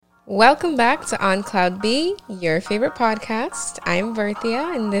Welcome back to On Cloud B, your favorite podcast. I'm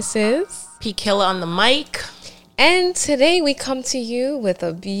Berthia, and this is Pkilla on the mic. And today we come to you with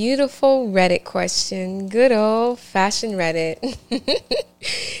a beautiful Reddit question. Good old-fashioned Reddit.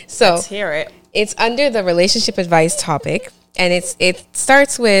 So let's hear it. It's under the relationship advice topic, and it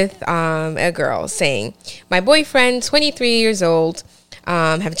starts with a girl saying, "My boyfriend, 23 years old,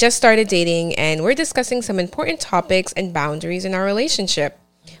 have just started dating, and we're discussing some important topics and boundaries in our relationship.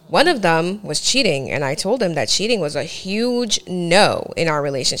 One of them was cheating, and I told him that cheating was a huge no in our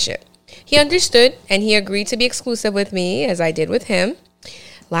relationship. He understood, and he agreed to be exclusive with me, as I did with him.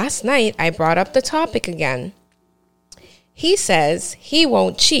 Last night, I brought up the topic again. He says he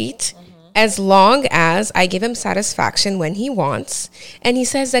won't cheat as long as I give him satisfaction when he wants, and he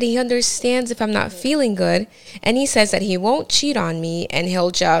says that he understands if I'm not feeling good, and he says that he won't cheat on me, and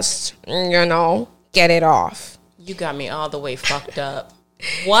he'll just, get it off." You got me all the way fucked up.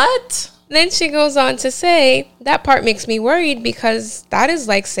 What? Then she goes on to say, "That part makes me worried because that is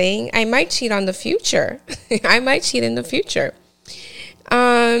like saying I might cheat on the future. I might cheat in the future."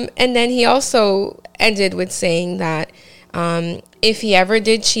 And then he also ended with saying that if he ever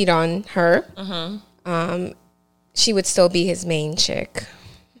did cheat on her, she would still be his main chick.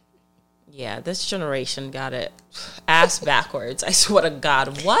 Yeah, this generation got it ass backwards. I swear to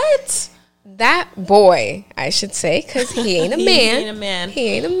God. What? That boy, I should say, because he ain't a man. He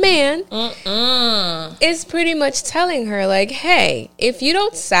ain't a man. Is pretty much telling her, like, hey, if you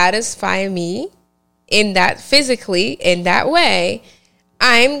don't satisfy me in that physically, in that way,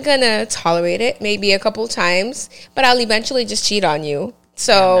 I'm going to tolerate it maybe a couple times, but I'll eventually just cheat on you.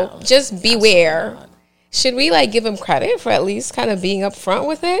 So just beware. Should we, give him credit for at least kind of being upfront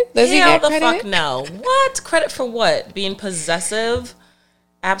with it? Does he get credit? Hell the fuck no. What? Credit for what? Being possessive?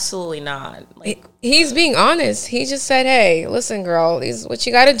 Absolutely not. He's being honest. He just said, "Hey, listen, girl, this is what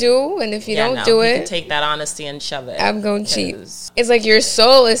you got to do, and if you don't do it, you can take that honesty and shove it. I'm going to cheat." It's like your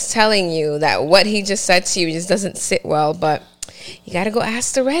soul is telling you that what he just said to you just doesn't sit well, but you got to go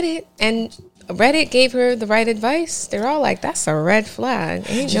ask the Reddit, and Reddit gave her the right advice. They're all like, "That's a red flag.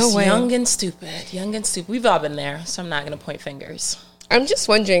 Ain't just no way." Young and stupid. We've all been there, so I'm not going to point fingers. I'm just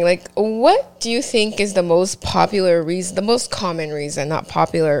wondering, what do you think is the most popular reason, the most common reason, not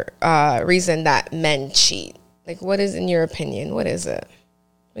popular reason that men cheat? What is, in your opinion, what is it?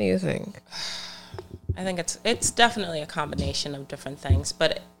 What do you think? I think it's definitely a combination of different things,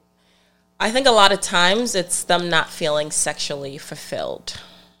 but I think a lot of times it's them not feeling sexually fulfilled.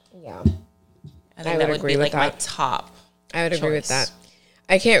 Yeah. I think that would be my top I would agree with that.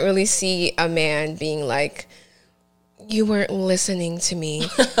 I can't really see a man being like, "You weren't listening to me.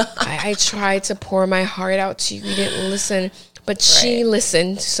 I tried to pour my heart out to you. You didn't listen, but she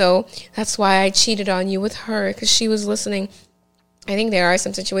listened. So that's why I cheated on you with her, because she was listening." I think there are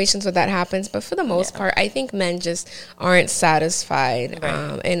some situations where that happens, but for the most part, I think men just aren't satisfied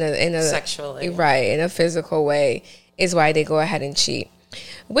in a sexually, in a physical way is why they go ahead and cheat.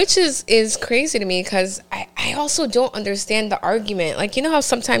 Which is crazy to me, because I also don't understand the argument. How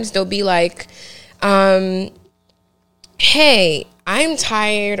sometimes they'll be like, "Hey, I'm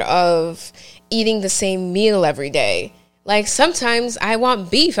tired of eating the same meal every day. Sometimes I want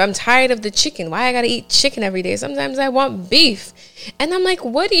beef. I'm tired of the chicken. Why I gotta eat chicken every day? Sometimes I want beef." And I'm like,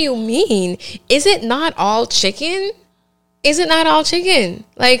 what do you mean? Is it not all chicken? Is it not all chicken?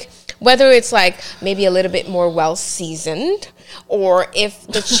 Whether it's maybe a little bit more well seasoned, or if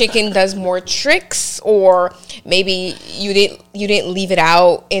the chicken does more tricks, or maybe you didn't leave it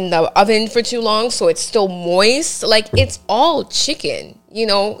out in the oven for too long, so it's still moist. It's all chicken.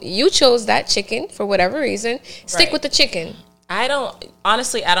 You chose that chicken for whatever reason. Stick with the chicken. I don't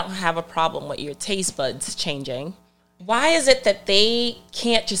have a problem with your taste buds changing. Why is it that they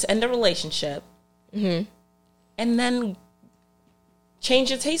can't just end a relationship and then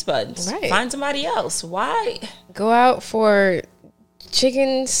change your taste buds? Right. Find somebody else. Why? Go out for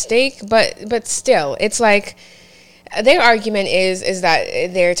chicken, steak, but still, it's their argument is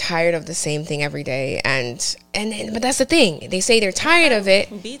that they're tired of the same thing every day, but that's the thing. They say they're tired of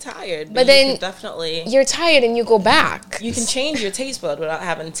it. Be tired, but then definitely you're tired and you go back. You can change your taste bud without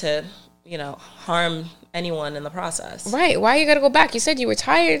having to, harm anyone in the process. Right? Why you gotta go back? You said you were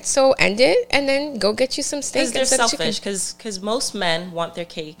tired, so end it and then go get you some steak. Because they're selfish. Because most men want their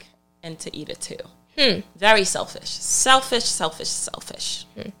cake and to eat it too. Very selfish. Selfish.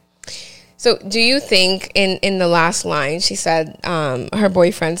 So do you think in the last line, she said, her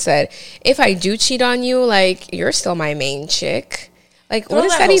boyfriend said, "If I do cheat on you, you're still my main chick." What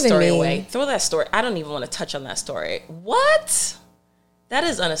does that even mean? Away. Throw that story. I don't even want to touch on that story. What? That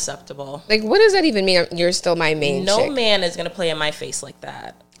is unacceptable. Like, what does that even mean? You're still my main chick. No man is going to play in my face like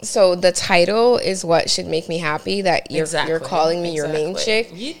that. So the title is what should make me happy, that you're calling me your main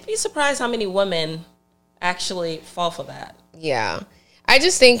chick. You'd be surprised how many women actually fall for that. Yeah. I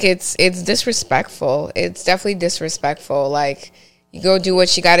just think it's disrespectful. It's definitely disrespectful. Like, you go do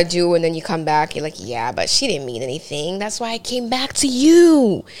what you got to do, and then you come back. You're like, yeah, but she didn't mean anything. That's why I came back to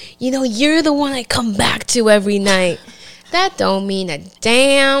you. You know, you're the one I come back to every night. That don't mean a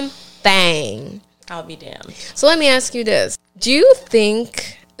damn thing. I'll be damned. So let me ask you this. Do you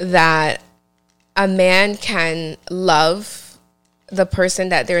think that a man can love the person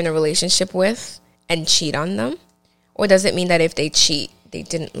that they're in a relationship with and cheat on them? Or does it mean that if they cheat, they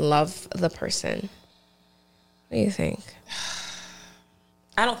didn't love the person? What do you think?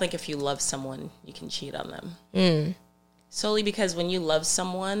 I don't think if you love someone, you can cheat on them. Solely because when you love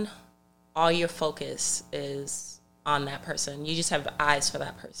someone, all your focus is on that person. You just have eyes for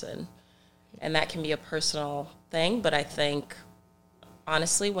that person. And that can be a personal thing, but I think,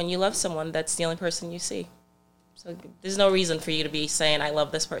 honestly, when you love someone, that's the only person you see. So there's no reason for you to be saying, I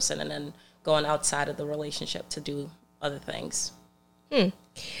love this person, and then going outside of the relationship to do other things.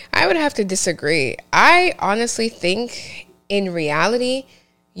 I would have to disagree. I honestly think, in reality,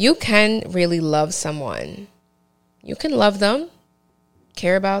 you can really love someone. You can love them,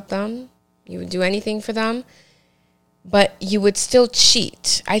 care about them, you would do anything for them, but you would still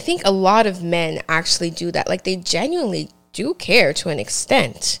cheat. I think a lot of men actually do that. Like, they genuinely do care to an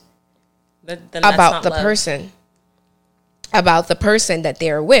extent about the person. About the person that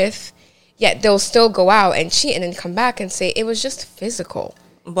they're with, yet they'll still go out and cheat and then come back and say it was just physical.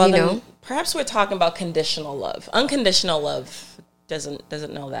 Well, you know? Perhaps we're talking about conditional love. Unconditional love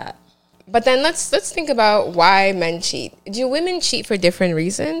doesn't know that. But then let's think about why men cheat. Do women cheat for different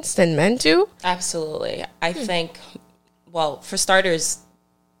reasons than men do? Absolutely. I think, well, for starters,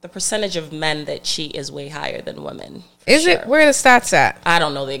 the percentage of men that cheat is way higher than women. Is it? Where are the stats at? I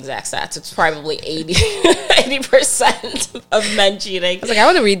don't know the exact stats. It's probably 80% of men cheating. I was like, I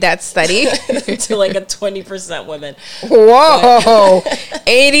want to read that study. To like a 20% women. Whoa.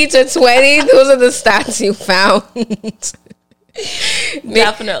 80 to 20? Those are the stats you found.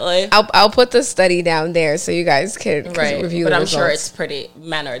 Definitely. I'll put the study down there so you guys can review the results. But I'm sure it's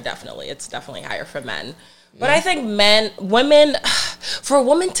it's definitely higher for men. But I think for a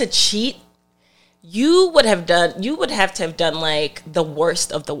woman to cheat, you would have to have done like the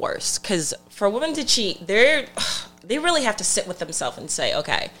worst of the worst. Because for a woman to cheat, they really have to sit with themselves and say,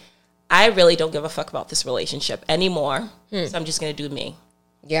 okay, I really don't give a fuck about this relationship anymore. So I'm just going to do me.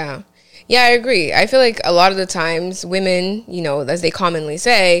 Yeah. Yeah, I agree. I feel like a lot of the times women, you know, as they commonly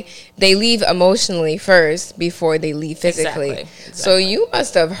say, they leave emotionally first before they leave physically. Exactly. So you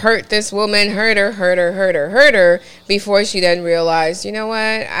must have hurt this woman, hurt her before she then realized, you know what?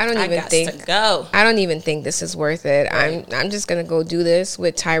 I don't even think this is worth it. Right. I'm just going to go do this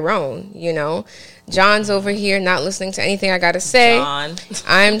with Tyrone, you know. John's over here not listening to anything I got to say. John.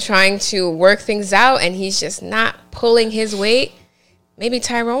 I'm trying to work things out and he's just not pulling his weight. Maybe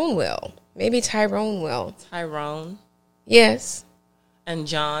Tyrone will. Tyrone? Yes. And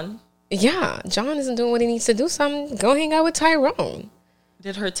John? Yeah. John isn't doing what he needs to do, so go hang out with Tyrone.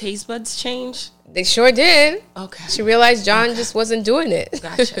 Did her taste buds change? They sure did. Okay. She realized John just wasn't doing it.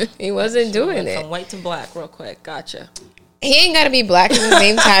 Gotcha. He wasn't doing it. From white to black real quick. Gotcha. He ain't got to be black. His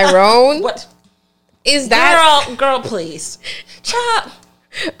name Tyrone. What? Is that... Girl, please. Chop.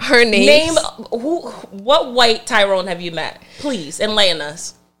 Her name. What white Tyrone have you met? Please enlighten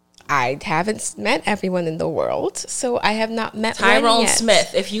us. I haven't met everyone in the world, so I have not met Tyrone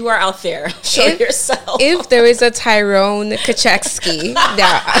Smith. If you are out there, show yourself. If there is a Tyrone Kaczewski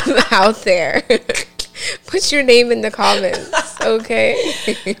out there, put your name in the comments, okay?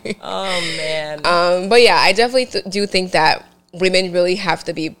 Oh man. But yeah, I definitely do think that women really have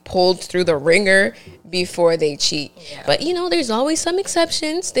to be pulled through the ringer before they cheat. Yeah. But, you know, there's always some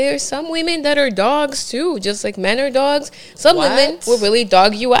exceptions. There's some women that are dogs, too. Just like men are dogs. Some women will really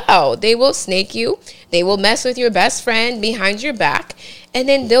dog you out. They will snake you. They will mess with your best friend behind your back. And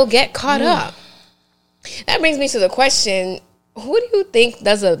then they'll get caught up. That brings me to the question, who do you think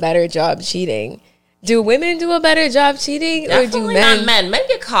does a better job cheating? Do women do a better job cheating? Definitely or do men? Not men. Men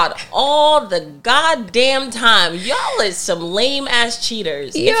get caught all the goddamn time. Y'all is some lame ass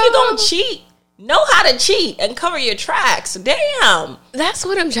cheaters. Yo. If you don't cheat, know how to cheat and cover your tracks. Damn. That's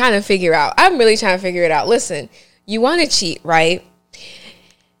what I'm trying to figure out. I'm really trying to figure it out. Listen, you want to cheat, right?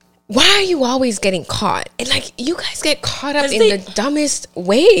 Why are you always getting caught? And like, you guys get caught up in the dumbest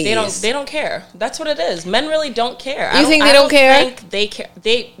ways. They don't care. That's what it is. Men really don't care. You think they don't care? I think they care.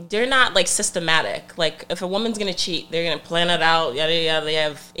 They're not like systematic. Like if a woman's gonna cheat, they're gonna plan it out. Yada yada. They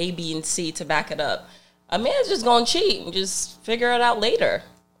have A, B, and C to back it up. A man's just gonna cheat and just figure it out later.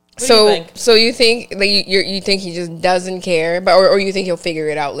 What do you think? So you think like you think he just doesn't care, but or you think he'll figure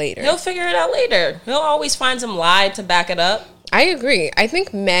it out later? He'll figure it out later. He'll always find some lie to back it up. I agree. I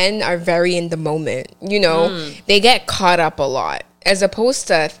think men are very in the moment. You know, they get caught up a lot. As opposed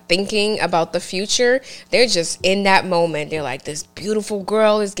to thinking about the future, they're just in that moment. They're like, this beautiful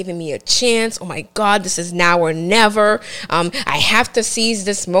girl is giving me a chance. Oh my God, this is now or never. I have to seize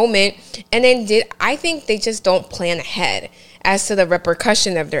this moment. And then I think they just don't plan ahead as to the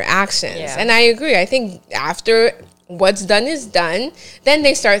repercussion of their actions. Yeah. And I agree. I think after what's done is done, then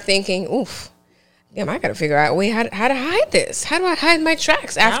they start thinking, oof, damn, I got to figure out a way how to hide this. How do I hide my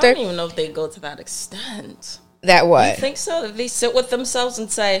tracks after? I don't even know if they go to that extent. That what? You think so? That they sit with themselves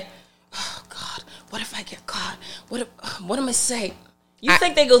and say, "Oh God, what if I get caught? What am I say?" You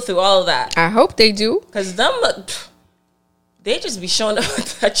think they go through all of that? I hope they do. Because they just be showing up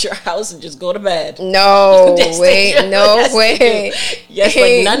at your house and just go to bed. No way, no way. Yes,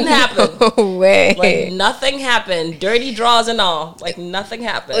 like nothing happened. No way. Like nothing happened. Dirty draws and all. Like nothing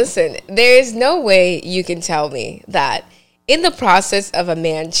happened. Listen, there is no way you can tell me that in the process of a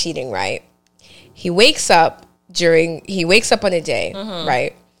man cheating, right? He wakes up on a day,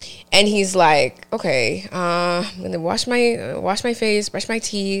 right? And he's like, okay, I'm gonna wash my face, brush my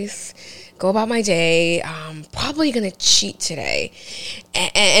teeth, go about my day. Probably gonna cheat today.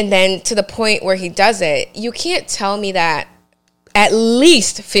 And then to the point where he does it, you can't tell me that at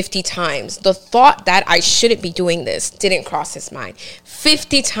least 50 times the thought that I shouldn't be doing this didn't cross his mind.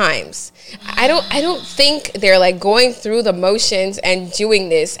 50 times. I don't think they're like going through the motions and doing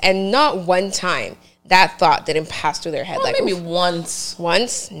this and not one time that thought didn't pass through their head. Well, like maybe once.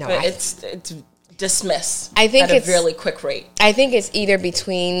 No, but it's dismissed. I think at it's a really quick rate. I think it's either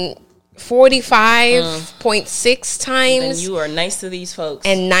between 45.6 times. And you are nice to these folks.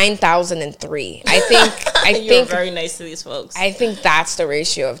 And 9,003. I think You're very nice to these folks. I think that's the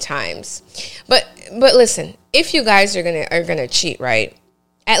ratio of times. But listen, if you guys are gonna cheat, right?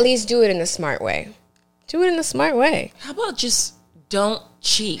 At least do it in a smart way. Do it in a smart way. How about just don't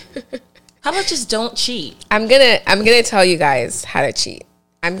cheat? How about just don't cheat? I'm gonna tell you guys how to cheat.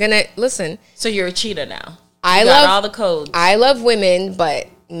 Listen. So you're a cheater now. I got love all the codes. I love women, but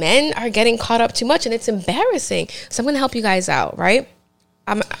men are getting caught up too much, and it's embarrassing. So I'm gonna help you guys out, right?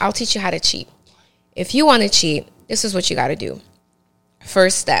 I'll teach you how to cheat. If you want to cheat, this is what you got to do.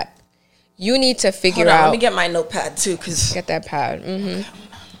 First step, you need to figure out. Let me get my notepad too, cause get that pad.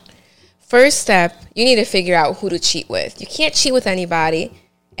 First step, you need to figure out who to cheat with. You can't cheat with anybody,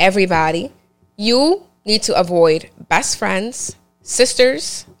 everybody. You need to avoid best friends,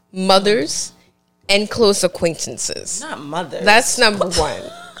 sisters, mothers, and close acquaintances. Not mothers. That's number one.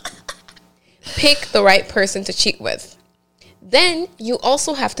 Pick the right person to cheat with. Then you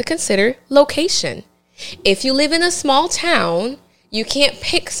also have to consider location. If you live in a small town, you can't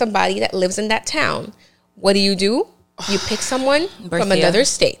pick somebody that lives in that town. What do? You pick someone from another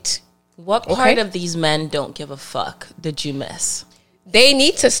state. What part of these men don't give a fuck did you miss? They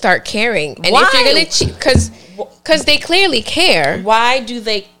need to start caring. And Why? if you're going to cheat, because they clearly care. Why do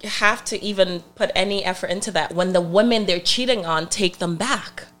they have to even put any effort into that when the women they're cheating on take them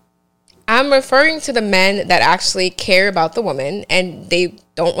back? I'm referring to the men that actually care about the woman and they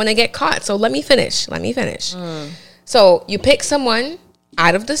don't want to get caught. So let me finish. So you pick someone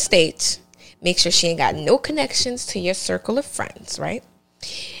out of the state. Make sure she ain't got no connections to your circle of friends, right?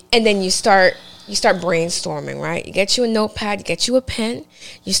 And then you start brainstorming, right? You get you a notepad, you get you a pen.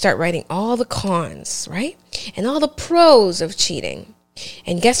 You start writing all the cons, right? And all the pros of cheating.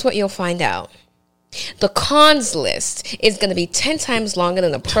 And guess what you'll find out? The cons list is going to be 10 times longer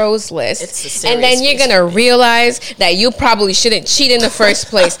than the pros list. And then you're going to realize that you probably shouldn't cheat in the first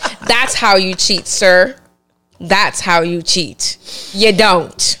place. That's how you cheat, sir. That's how you cheat. You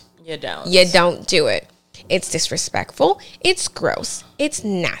don't. You don't do it. It's disrespectful. It's gross. It's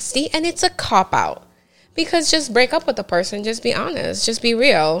nasty. And it's a cop-out. Because just break up with the person. Just be honest. Just be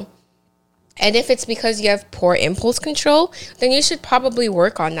real. And if it's because you have poor impulse control, then you should probably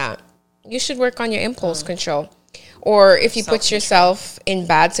work on that. You should work on your impulse control. Or if you put yourself in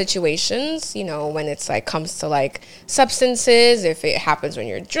bad situations, you know, when it's like comes to like substances, if it happens when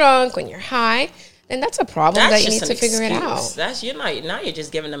you're drunk, when you're high, then that's a problem that you need to figure it out. You're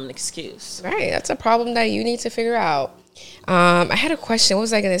just giving them an excuse. Right. That's a problem that you need to figure out. I had a question. What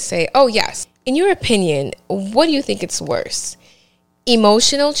was I going to say? Oh, yes. In your opinion, what do you think it's worse?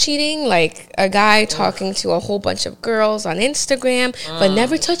 Emotional cheating, like a guy talking to a whole bunch of girls on Instagram, but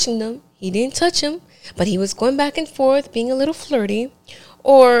never touching them. He didn't touch them, but he was going back and forth, being a little flirty.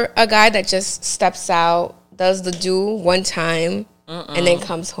 Or a guy that just steps out, does the do one time, and then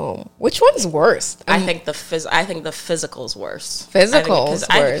comes home. Which one's worse? I think the physical's worse. Physical's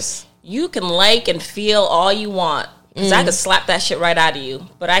worse. You can like and feel all you want. Because I could slap that shit right out of you.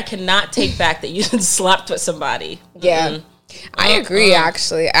 But I cannot take back that you slapped with somebody. Yeah. I agree,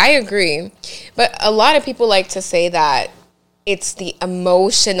 actually. I agree. But a lot of people like to say that it's the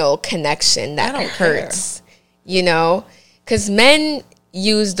emotional connection that hurts. You know? Because men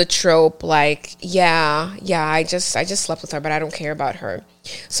use the trope like, I just slept with her, but I don't care about her.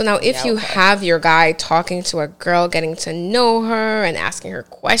 So now if you have your guy talking to a girl, getting to know her and asking her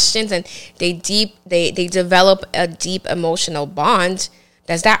questions, and they develop a deep emotional bond,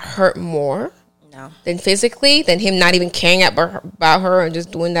 does that hurt more? No. Than physically? Than him not even caring about her and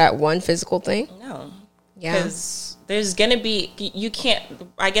just doing that one physical thing? No. Yeah. Because there's going to be, you can't,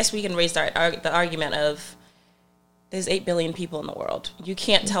 I guess we can raise the argument of, there's 8 billion people in the world. You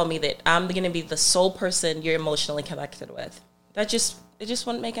can't tell me that I'm going to be the sole person you're emotionally connected with. It just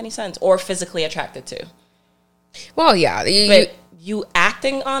wouldn't make any sense. Or physically attracted to. Well, yeah. But you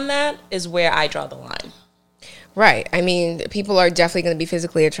acting on that is where I draw the line. Right. I mean, people are definitely going to be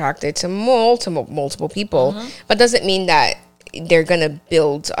physically attracted to multiple people. But doesn't mean that they're going to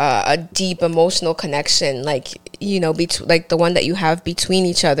build a deep emotional connection like, you know, like the one that you have between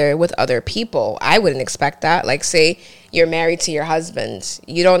each other with other people. I wouldn't expect that. Like, say you're married to your husband.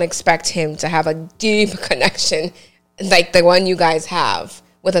 You don't expect him to have a deep connection like the one you guys have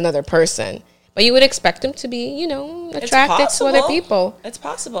with another person. But you would expect him to be, you know, attracted to other people. It's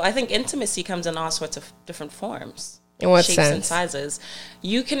possible. I think intimacy comes in all sorts of different forms. In what shapes sense? And sizes.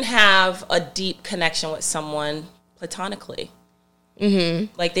 You can have a deep connection with someone platonically.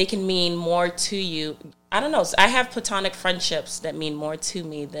 Like they can mean more to you. I don't know. I have platonic friendships that mean more to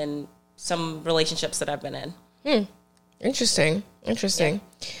me than some relationships that I've been in. Interesting. Yeah.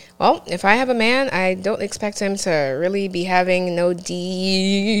 Well, if I have a man, I don't expect him to really be having no deep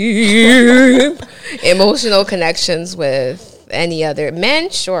emotional connections with any other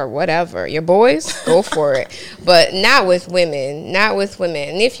men. Sure, whatever. Your boys, go for it. But not with women.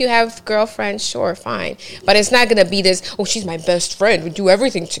 And if you have girlfriends, sure, fine. But it's not going to be this, oh, she's my best friend. We do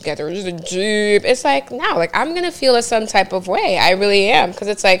everything together. It's like, no, like I'm going to feel some type of way. I really am. Because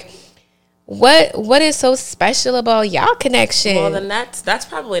it's like, what is so special about y'all connection? Well, then that's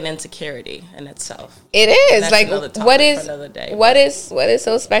probably an insecurity in itself. It is. Like, what is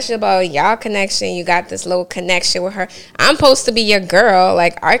so special about y'all connection? You got this little connection with her. I'm supposed to be your girl.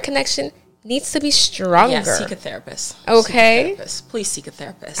 Like, our connection needs to be stronger. Yeah, seek a therapist. Okay. Please seek a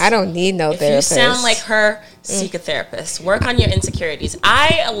therapist. I don't need no therapist. If you sound like her, seek a therapist. Work on your insecurities.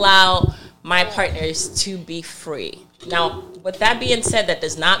 I allow my partners to be free. Now, with that being said, that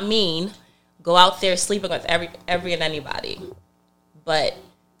does not mean go out there sleeping with every and anybody. But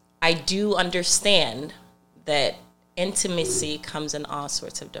I do understand that intimacy comes in all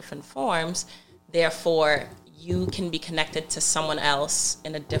sorts of different forms. Therefore, you can be connected to someone else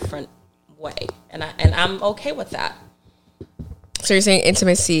in a different way. And I'm okay with that. So you're saying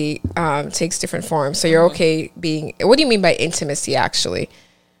intimacy takes different forms. So you're okay being... What do you mean by intimacy, actually?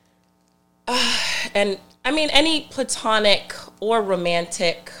 And I mean, any platonic or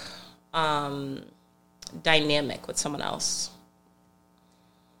romantic... dynamic with someone else.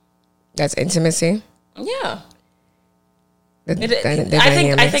 That's intimacy? Yeah. I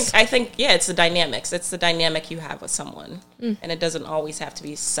think yeah, it's the dynamics. It's the dynamic you have with someone. And it doesn't always have to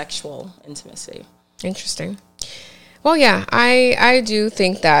be sexual intimacy. Interesting. Well, yeah, I do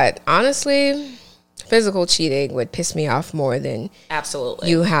think that, honestly, physical cheating would piss me off more than absolutely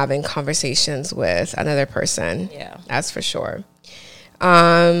you having conversations with another person. Yeah. That's for sure.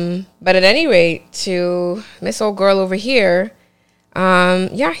 But at any rate, to Miss Old Girl over here,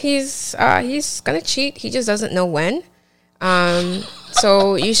 he's gonna cheat. He just doesn't know when.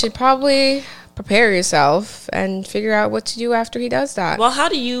 So you should probably prepare yourself and figure out what to do after he does that. Well, how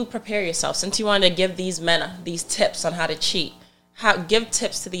do you prepare yourself? Since you wanted to give these men these tips on how to cheat, give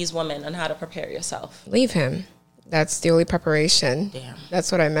tips to these women on how to prepare yourself. Leave him. That's the only preparation. Damn.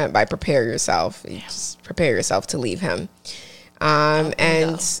 That's what I meant by prepare yourself. You just prepare yourself to leave him.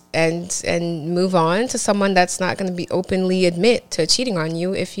 And move on to someone that's not going to be openly admit to cheating on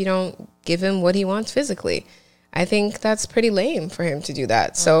you if you don't give him what he wants physically. I think that's pretty lame for him to do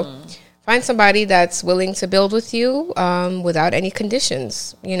that. So find somebody that's willing to build with you without any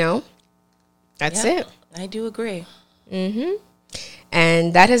conditions, you know. That's it. I do agree.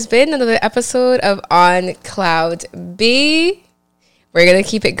 And that has been another episode of On Cloud B. We're going to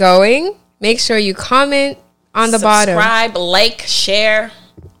keep it going. Make sure you comment on the bottom. Subscribe, like, share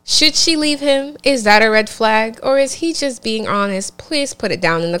Should she leave him? Is that a red flag? Or is he just being honest? Please put it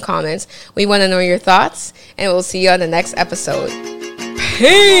down in the comments. We want to know your thoughts, and we'll see you on the next episode.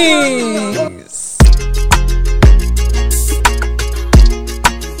 Peace.